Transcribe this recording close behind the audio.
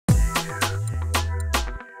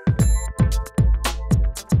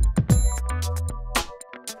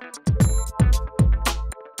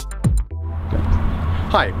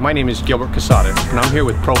Hi, my name is Gilbert Casada, and I'm here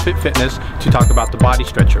with Fitt Fitness to talk about the body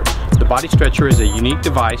stretcher. The body stretcher is a unique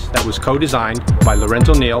device that was co-designed by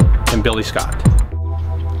Lorenzo Neal and Billy Scott.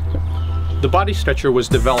 The body stretcher was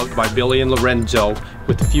developed by Billy and Lorenzo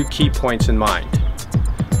with a few key points in mind.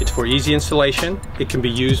 It's for easy installation. It can be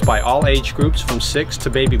used by all age groups from 6 to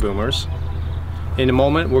baby boomers. In a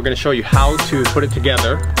moment, we're going to show you how to put it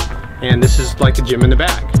together, and this is like a gym in the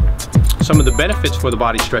bag. Some of the benefits for the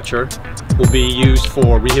body stretcher will be used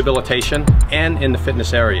for rehabilitation and in the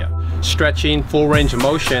fitness area. Stretching, full range of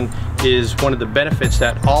motion is one of the benefits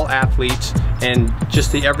that all athletes and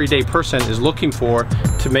just the everyday person is looking for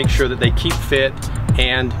to make sure that they keep fit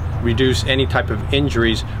and reduce any type of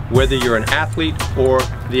injuries, whether you're an athlete or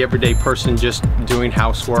the everyday person just doing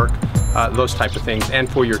housework, those type of things. And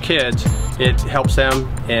for your kids, it helps them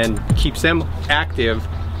and keeps them active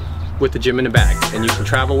with the gym in a bag. And you can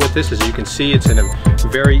travel with this. As you can see, it's in a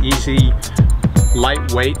very easy,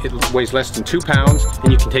 lightweight. It weighs less than 2 pounds,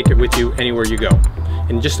 and you can take it with you anywhere you go.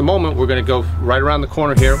 In just a moment, we're going to go right around the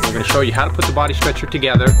corner here. We're going to show you how to put the body stretcher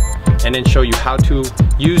together, and then show you how to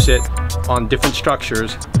use it on different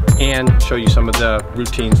structures, and show you some of the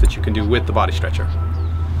routines that you can do with the body stretcher.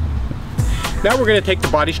 Now we're going to take the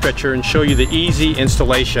body stretcher and show you the easy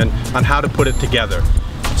installation on how to put it together.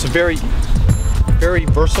 It's a very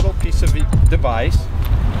versatile piece of device,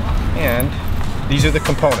 and these are the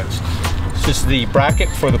components. This is the bracket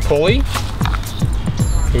for the pulley.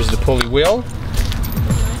 Here's the pulley wheel.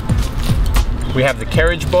 We have the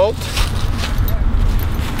carriage bolt.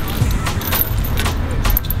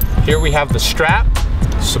 Here we have the strap,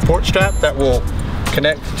 support strap that will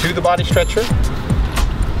connect to the body stretcher.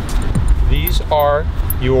 These are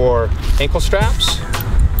your ankle straps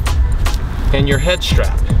and your head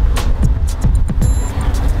strap.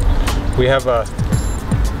 We have a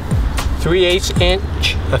 3/8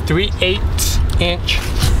 inch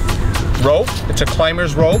rope. It's a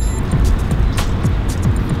climber's rope.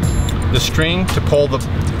 The string to pull the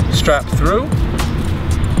strap through,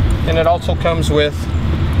 and it also comes with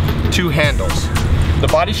 2 handles. The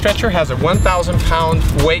body stretcher has a 1,000 pound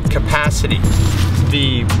weight capacity.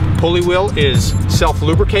 The pulley wheel is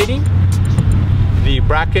self-lubricating. The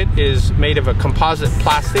bracket is made of a composite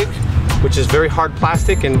plastic, which is very hard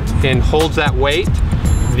plastic and holds that weight.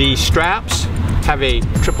 The straps have a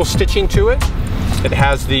triple stitching to it. It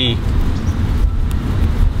has you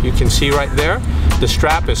can see right there, the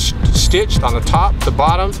strap is stitched on the top, the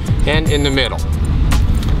bottom, and in the middle.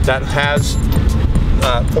 That has,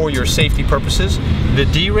 for your safety purposes, the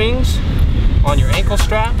D-rings on your ankle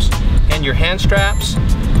straps and your hand straps.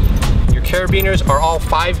 Your carabiners are all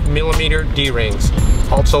 5mm D-rings,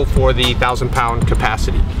 also for the 1,000 pound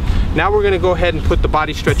capacity. Now we're going to go ahead and put the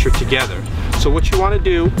body stretcher together. So what you want to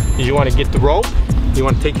do is you want to get the rope, you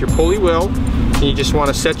want to take your pulley wheel, and you just want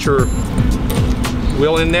to set your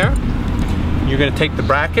wheel in there. You're going to take the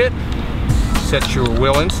bracket, set your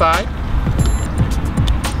wheel inside.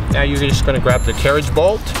 Now you're just going to grab the carriage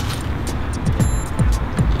bolt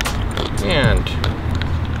and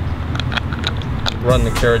run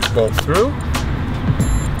the carriage bolt through.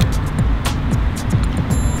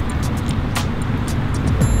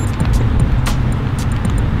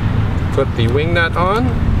 Put the wing nut on.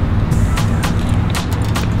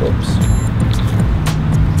 Oops.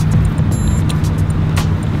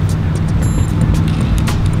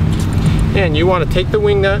 And you want to take the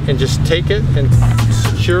wing nut and just take it and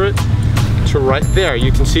secure it to right there.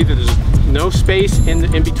 You can see that there's no space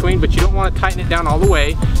in between, but you don't want to tighten it down all the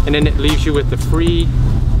way, and then it leaves you with the free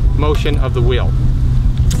motion of the wheel.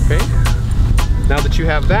 Okay? Now that you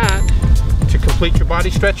have that, to complete your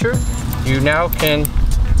body stretcher, you now can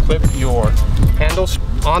clip your handles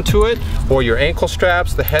onto it, or your ankle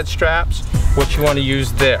straps, the head straps, what you want to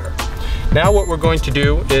use there. Now what we're going to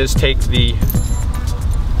do is take the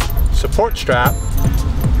support strap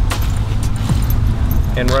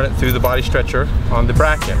and run it through the body stretcher on the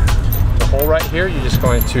bracket. The hole right here, you're just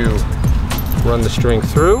going to run the string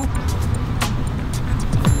through.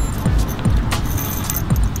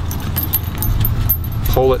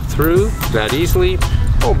 Pull it through that easily,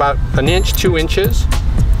 about 1 inch, 2 inches.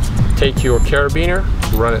 Take your carabiner,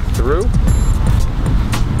 run it through,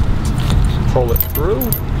 pull it through,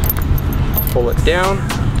 pull it down,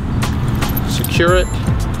 secure it,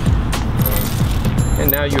 and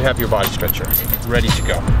now you have your body stretcher ready to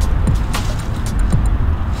go.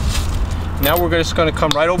 Now we're just going to come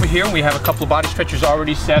right over here. We have a couple of body stretchers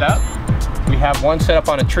already set up. We have one set up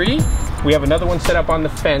on a tree. We have another one set up on the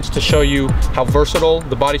fence to show you how versatile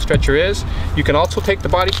the body stretcher is. You can also take the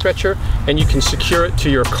body stretcher and you can secure it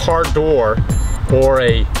to your car door or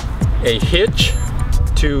a hitch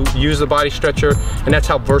to use the body stretcher, and that's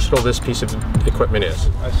how versatile this piece of equipment is.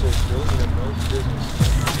 I said, those are no business.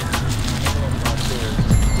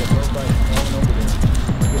 Nobody going over there,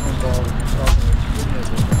 getting involved and talking and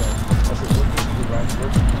I said, what do you do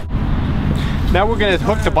right? Now we're going to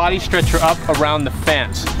hook the body stretcher up around the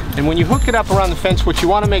fence. And when you hook it up around the fence, what you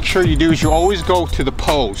want to make sure you do is you always go to the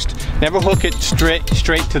post. Never hook it straight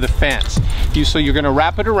to the fence. So you're going to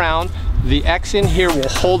wrap it around. The X in here will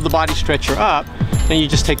hold the body stretcher up. Then you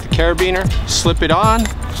just take the carabiner, slip it on,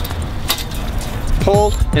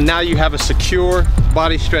 pull, and now you have a secure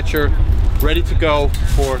body stretcher ready to go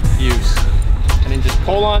for use. And then just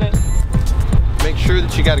pull on it. Make sure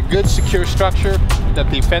that you got a good secure structure, that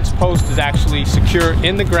the fence post is actually secure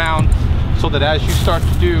in the ground, so that as you start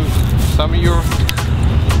to do some of your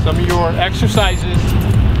exercises,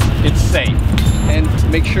 it's safe. And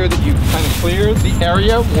make sure that you kind of clear the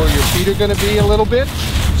area where your feet are going to be a little bit,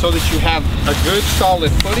 so that you have a good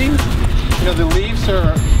solid footing. You know, the leaves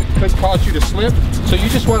could cause you to slip, so you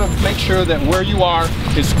just want to make sure that where you are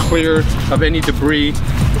is clear of any debris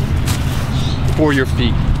for your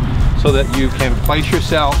feet, so that you can place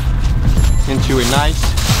yourself into a nice,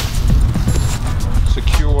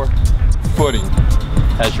 secure footing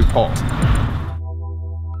as you pull.